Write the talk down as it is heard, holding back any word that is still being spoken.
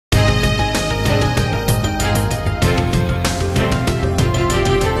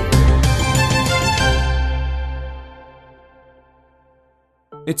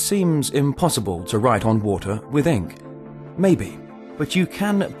It seems impossible to write on water with ink. Maybe, but you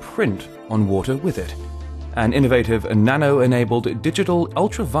can print on water with it. An innovative nano-enabled digital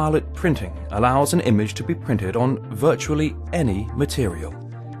ultraviolet printing allows an image to be printed on virtually any material.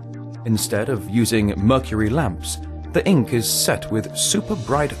 Instead of using mercury lamps, the ink is set with super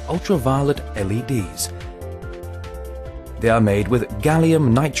bright ultraviolet LEDs. They are made with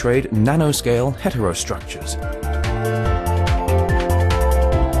gallium nitride nanoscale heterostructures.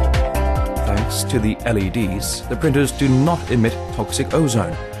 Thanks to the LEDs, the printers do not emit toxic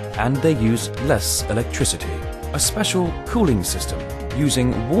ozone, and they use less electricity. A special cooling system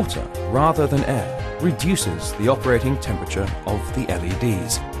using water rather than air reduces the operating temperature of the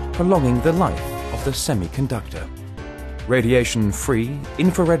LEDs, prolonging the life of the semiconductor. Radiation-free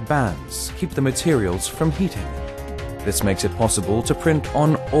infrared bands keep the materials from heating. This makes it possible to print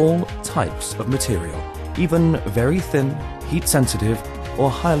on all types of material, even very thin, heat-sensitive, or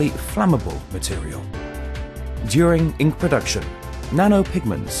highly flammable material. During ink production,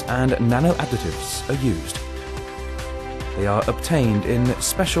 nanopigments and nanoadditives are used. They are obtained in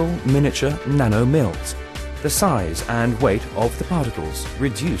special miniature nanomills. The size and weight of the particles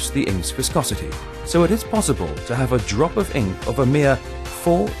reduce the ink's viscosity, so it is possible to have a drop of ink of a mere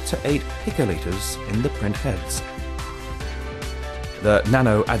 4 to 8 picoliters in the print heads. The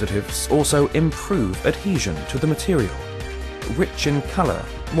nanoadditives also improve adhesion to the material, rich in color,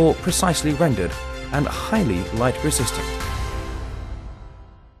 more precisely rendered, and highly light resistant.